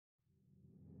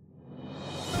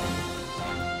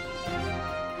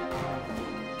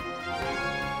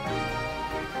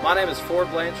My name is Ford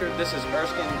Blanchard. This is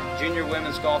Erskine junior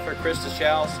women's golfer Krysta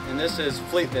Schaus, and this is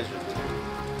Fleet Vision.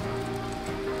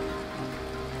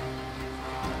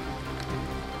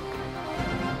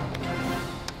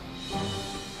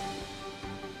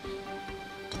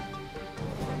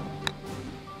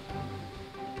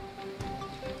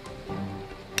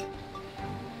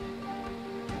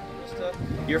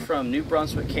 You're from New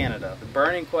Brunswick, Canada. The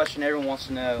burning question everyone wants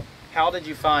to know, how did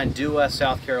you find Due West,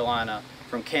 South Carolina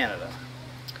from Canada?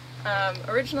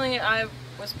 Originally I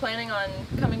was planning on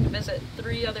coming to visit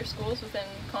 3 other schools within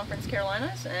Conference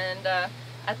Carolinas, and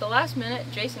at the last minute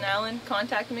Jason Allen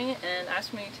contacted me and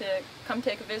asked me to come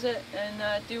take a visit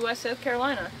in Due West, South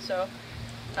Carolina. So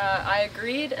I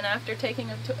agreed, and after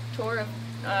taking a tour of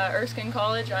Erskine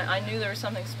College, I knew there was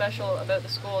something special about the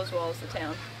school as well as the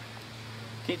town.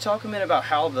 Can you talk a minute about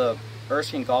how the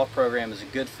Erskine golf program is a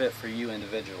good fit for you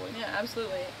individually? Yeah,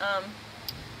 absolutely.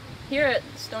 Here at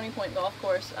Stony Point Golf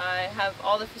Course, I have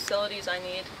all the facilities I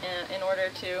need in order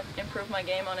to improve my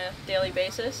game on a daily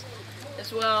basis.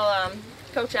 As well,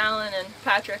 Coach Allen and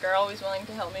Patrick are always willing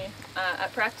to help me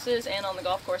at practices and on the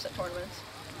golf course at tournaments.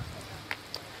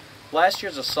 Last year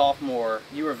as a sophomore,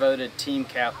 you were voted team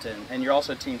captain, and you're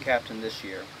also team captain this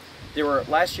year.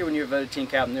 Last year when you were voted team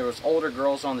captain, there was older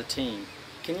girls on the team.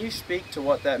 Can you speak to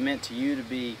what that meant to you to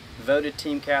be voted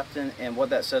team captain and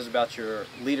what that says about your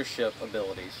leadership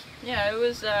abilities? Yeah, it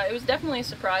was definitely a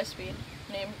surprise to be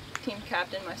named team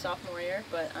captain my sophomore year,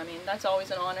 but I mean, that's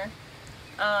always an honor.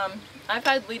 I've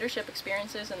had leadership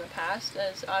experiences in the past,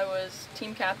 as I was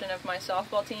team captain of my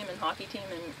softball team and hockey team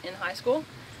in high school.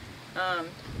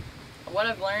 What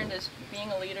I've learned is being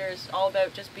a leader is all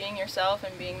about just being yourself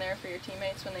and being there for your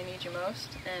teammates when they need you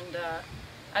most. And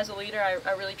as a leader,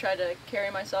 I really try to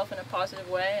carry myself in a positive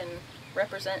way and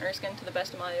represent Erskine to the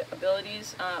best of my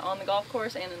abilities on the golf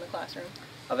course and in the classroom.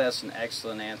 Oh, that's an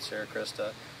excellent answer,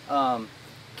 Krysta.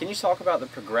 Can you talk about the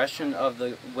progression of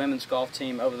the women's golf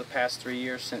team over the past 3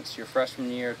 years, since your freshman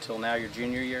year till now your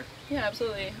junior year? Yeah,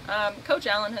 absolutely. Coach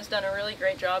Allen has done a really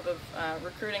great job of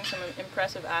recruiting some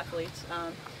impressive athletes.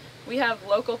 We have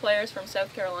local players from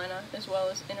South Carolina as well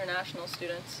as international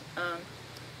students.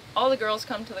 All the girls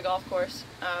come to the golf course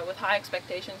with high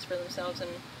expectations for themselves and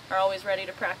are always ready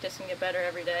to practice and get better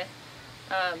every day.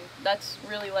 That's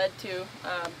really led to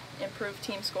improved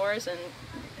team scores and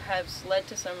has led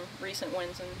to some recent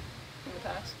wins in the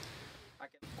past.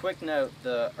 Quick note,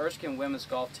 the Erskine women's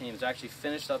golf team has actually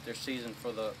finished up their season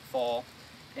for the fall,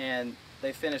 and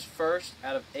they finished first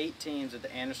out of 8 teams at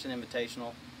the Anderson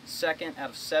Invitational, second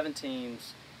out of 7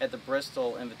 teams at the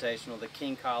Bristol Invitational, the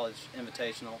King College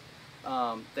Invitational.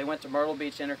 They went to Myrtle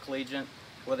Beach Intercollegiate,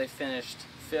 where they finished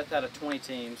 5th out of 20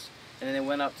 teams, and then they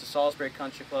went up to Salisbury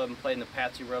Country Club and played in the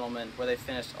Patsy Riddleman, where they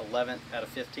finished 11th out of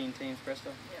 15 teams,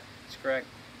 Krysta? Yeah. That's correct.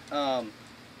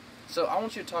 So I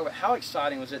want you to talk about how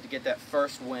exciting was it to get that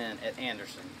first win at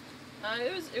Anderson?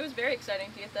 It was very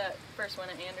exciting to get that first win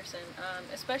at Anderson,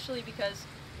 especially because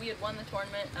we had won the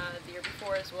tournament the year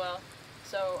before as well.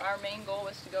 So our main goal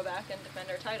was to go back and defend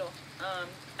our title.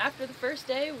 After the first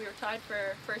day, we were tied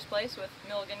for first place with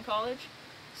Milligan College,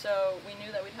 so we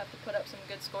knew that we'd have to put up some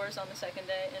good scores on the second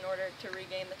day in order to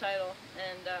regain the title.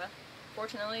 And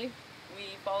fortunately,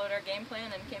 we followed our game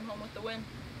plan and came home with the win.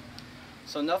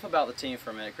 So enough about the team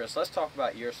for a minute, Chris. Let's talk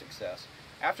about your success.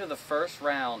 After the first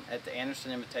round at the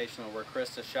Anderson Invitational, where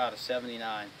Krysta shot a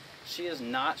 79, she has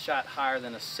not shot higher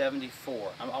than a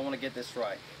 74. I want to get this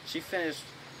right. She finished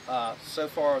so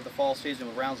far the fall season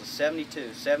with rounds of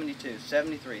 72, 72,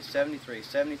 73, 73,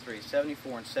 73,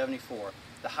 74, and 74,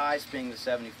 the highest being the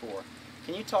 74.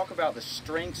 Can you talk about the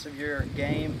strengths of your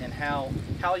game and how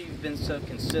you've been so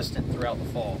consistent throughout the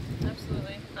fall?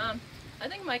 Absolutely. I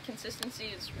think my consistency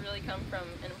has really come from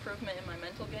an improvement in my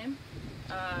mental game.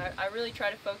 I really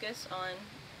try to focus on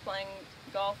playing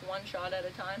golf one shot at a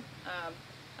time.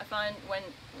 I find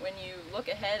when you look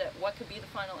ahead at what could be the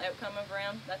final outcome of a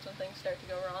round, that's when things start to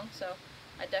go wrong. So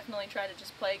I definitely try to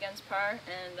just play against par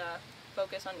and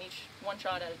focus on each one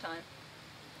shot at a time.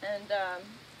 And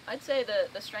I'd say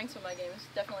the strengths of my game is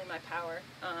definitely my power.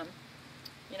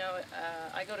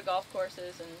 I go to golf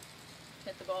courses and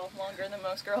hit the ball longer than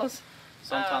most girls.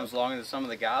 Sometimes longer than some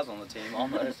of the guys on the team,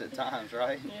 almost at times,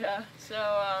 right? Yeah, so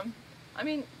I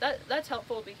mean, that's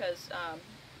helpful because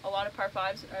a lot of par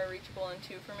 5s are reachable in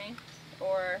 2 for me,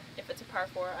 or if it's a par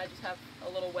 4, I just have a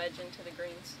little wedge into the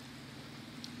greens.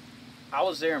 I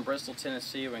was there in Bristol,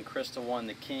 Tennessee when Krysta won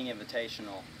the King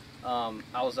Invitational.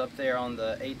 I was up there on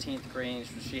the 18th green.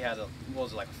 She had a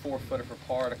 4-footer for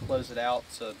par to close it out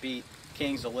to beat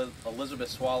King's Elizabeth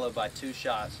Swallow by 2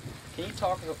 shots. Can you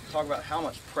talk about how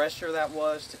much pressure that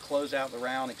was to close out the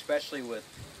round, especially with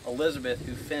Elizabeth,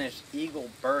 who finished eagle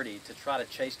birdie to try to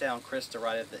chase down Krysta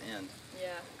right at the end.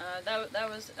 Yeah, that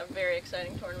was a very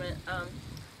exciting tournament.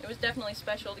 It was definitely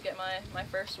special to get my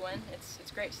first win.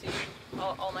 It's great to see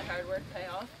all my hard work pay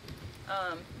off.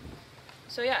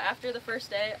 So yeah, after the first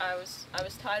day, I was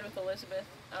tied with Elizabeth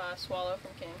Swallow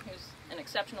from King, who's an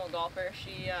exceptional golfer.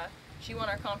 She won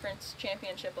our conference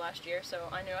championship last year, so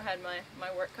I knew I had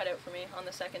my work cut out for me on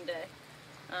the second day.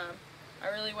 I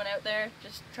really went out there,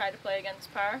 just tried to play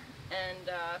against par, and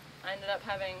I ended up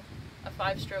having a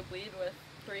 5-stroke lead with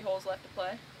 3 holes left to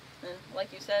play. And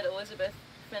like you said, Elizabeth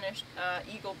finished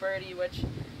eagle birdie, which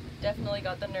definitely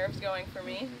got the nerves going for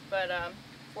me. But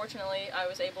fortunately, I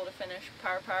was able to finish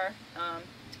par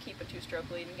to keep a 2-stroke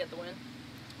lead and get the win.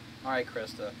 All right,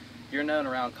 Krysta, you're known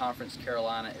around Conference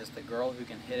Carolina as the girl who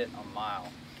can hit it a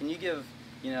mile. Can you give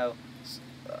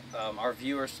our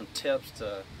viewers some tips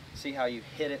to see how you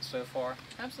hit it so far?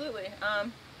 Absolutely.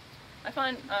 I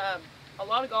find a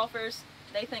lot of golfers,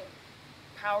 they think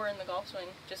power in the golf swing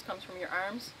just comes from your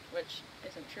arms, which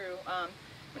isn't true.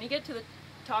 When you get to the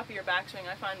top of your backswing,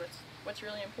 I find what's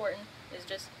really important is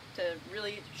just to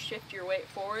really shift your weight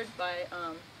forward by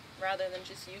rather than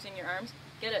just using your arms.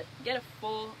 Get a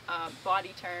full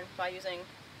body turn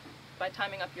by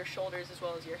timing up your shoulders as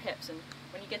well as your hips. And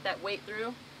when you get that weight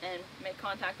through and make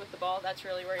contact with the ball, that's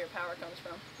really where your power comes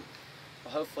from.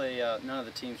 Well, hopefully none of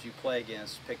the teams you play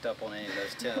against picked up on any of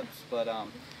those tips. But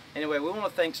anyway, we want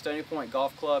to thank Stony Point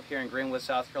Golf Club here in Greenwood,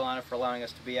 South Carolina for allowing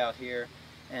us to be out here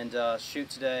and shoot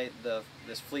today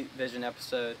this Fleet Vision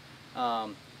episode.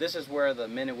 This is where the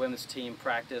men and women's team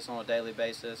practice on a daily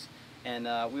basis, and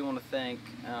we want to thank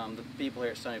the people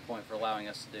here at Stony Point for allowing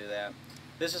us to do that.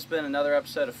 This has been another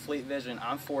episode of Fleet Vision.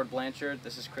 I'm Ford Blanchard.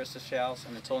 This is Krysta Schaus,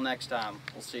 and until next time,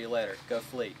 we'll see you later. Go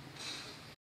Fleet.